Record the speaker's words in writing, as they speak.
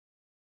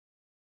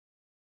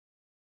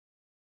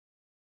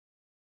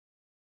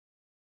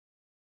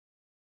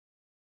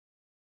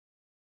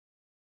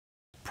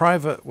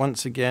Private,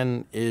 once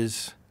again,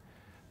 is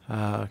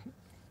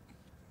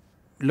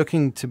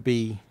looking to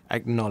be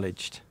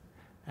acknowledged,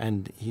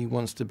 and he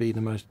wants to be the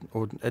most,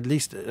 or at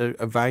least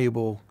a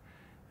valuable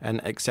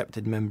and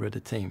accepted member of the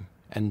team.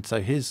 And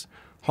so his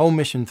whole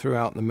mission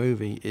throughout the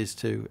movie is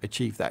to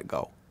achieve that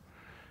goal.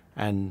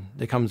 And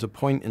there comes a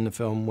point in the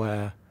film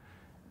where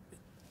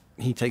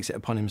he takes it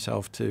upon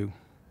himself to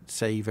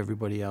save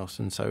everybody else.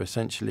 And so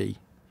essentially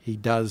he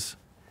does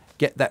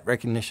get that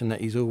recognition that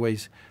he's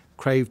always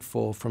craved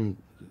for from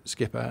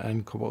Skipper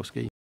and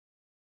Kowalski.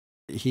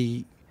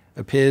 He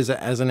appears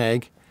as an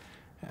egg,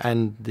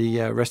 and the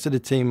rest of the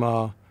team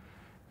are,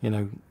 you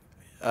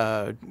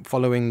know,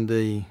 following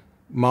the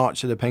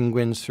march of the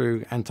penguins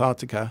through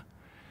Antarctica,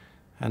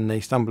 and they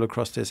stumble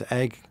across this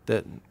egg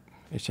that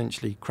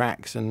essentially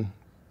cracks, and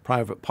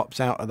Private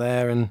pops out of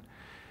there and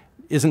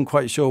isn't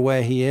quite sure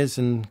where he is,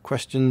 and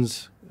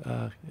questions,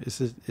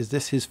 is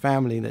this his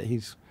family that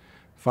he's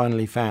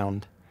finally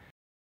found?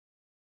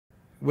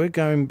 We're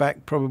going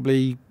back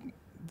probably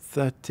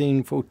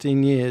 13,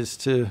 14 years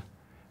to,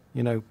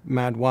 you know,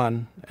 Mad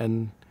 1,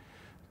 and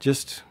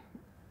just,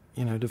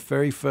 you know, the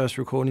very first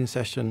recording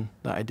session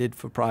that I did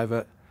for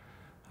Private,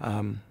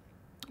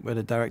 where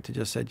the director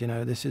just said, you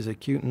know, this is a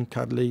cute and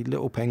cuddly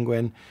little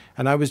penguin,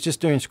 and I was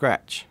just doing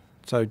scratch,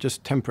 so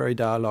just temporary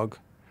dialogue,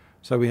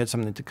 so we had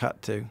something to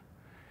cut to,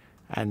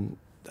 and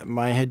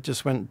my head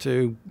just went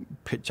to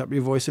pitch up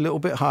your voice a little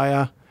bit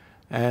higher,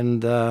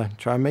 and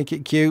try and make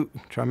it cute,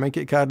 try and make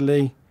it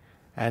cuddly,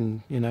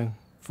 and, you know,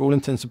 for all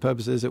intents and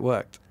purposes, it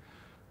worked.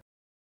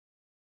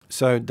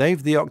 So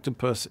Dave the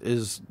Octopus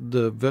is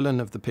the villain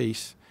of the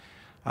piece,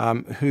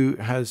 who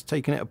has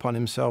taken it upon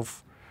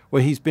himself,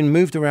 where he's been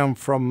moved around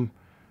from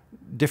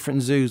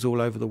different zoos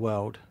all over the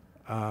world.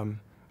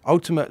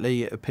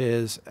 Ultimately, it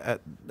appears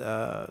at,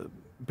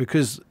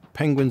 because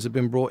penguins have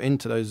been brought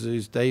into those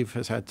zoos, Dave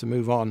has had to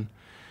move on,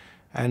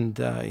 and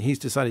he's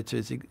decided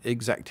to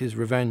exact his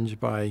revenge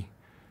by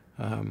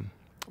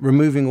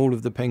removing all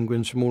of the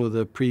penguins from all of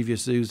the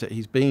previous zoos that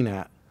he's been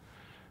at.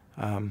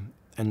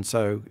 And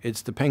so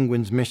it's the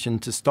penguins' mission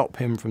to stop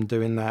him from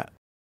doing that.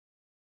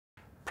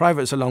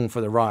 Private's along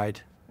for the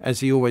ride, as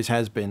he always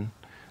has been,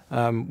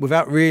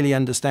 without really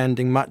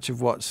understanding much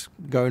of what's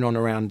going on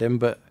around him,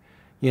 but,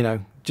 you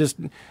know, just,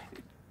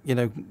 you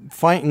know,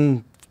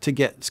 fighting to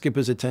get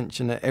Skipper's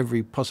attention at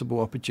every possible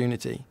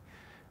opportunity.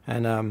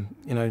 And,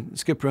 you know,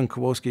 Skipper and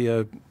Kowalski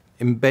are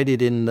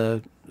embedded in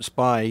the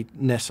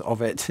spy-ness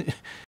of it.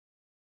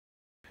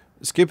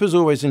 Skipper's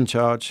always in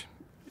charge,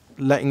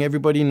 letting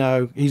everybody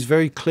know. He's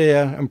very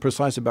clear and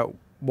precise about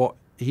what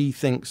he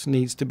thinks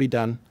needs to be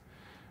done.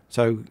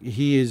 So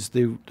he is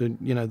the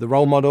you know, the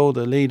role model,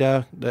 the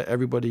leader that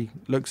everybody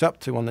looks up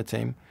to on the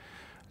team.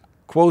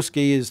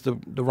 Kowalski is the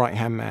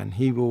right-hand man.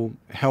 He will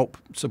help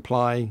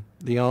supply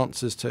the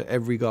answers to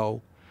every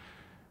goal.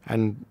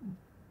 And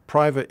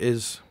Private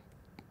is,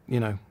 you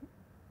know,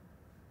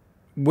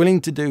 willing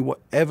to do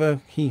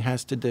whatever he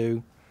has to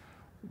do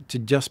to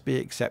just be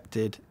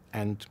accepted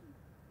and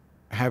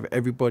have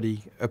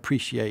everybody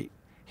appreciate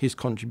his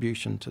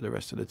contribution to the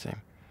rest of the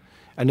team.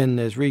 And then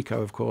there's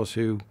Rico, of course,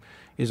 who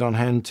is on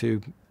hand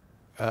to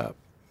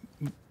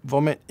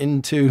vomit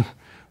into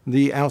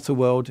the outer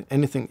world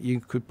anything you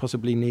could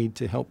possibly need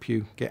to help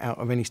you get out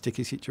of any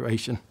sticky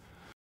situation.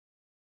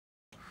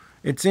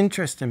 It's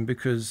interesting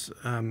because,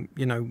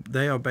 you know,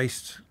 they are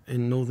based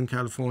in Northern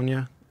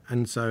California,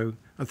 and so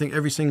I think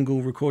every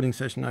single recording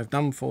session I've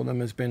done for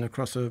them has been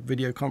across a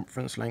video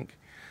conference link.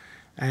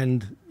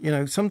 And, you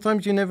know,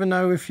 sometimes you never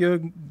know if you're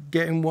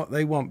getting what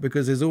they want,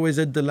 because there's always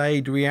a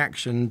delayed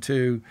reaction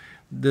to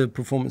the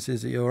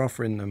performances that you're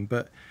offering them.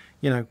 But,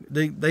 you know,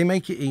 they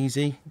make it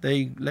easy.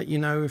 They let you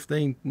know if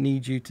they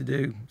need you to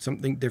do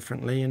something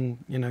differently, and,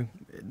 you know,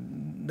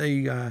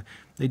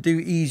 they do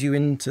ease you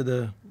into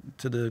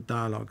the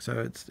dialogue. So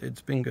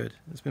it's been good.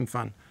 It's been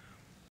fun.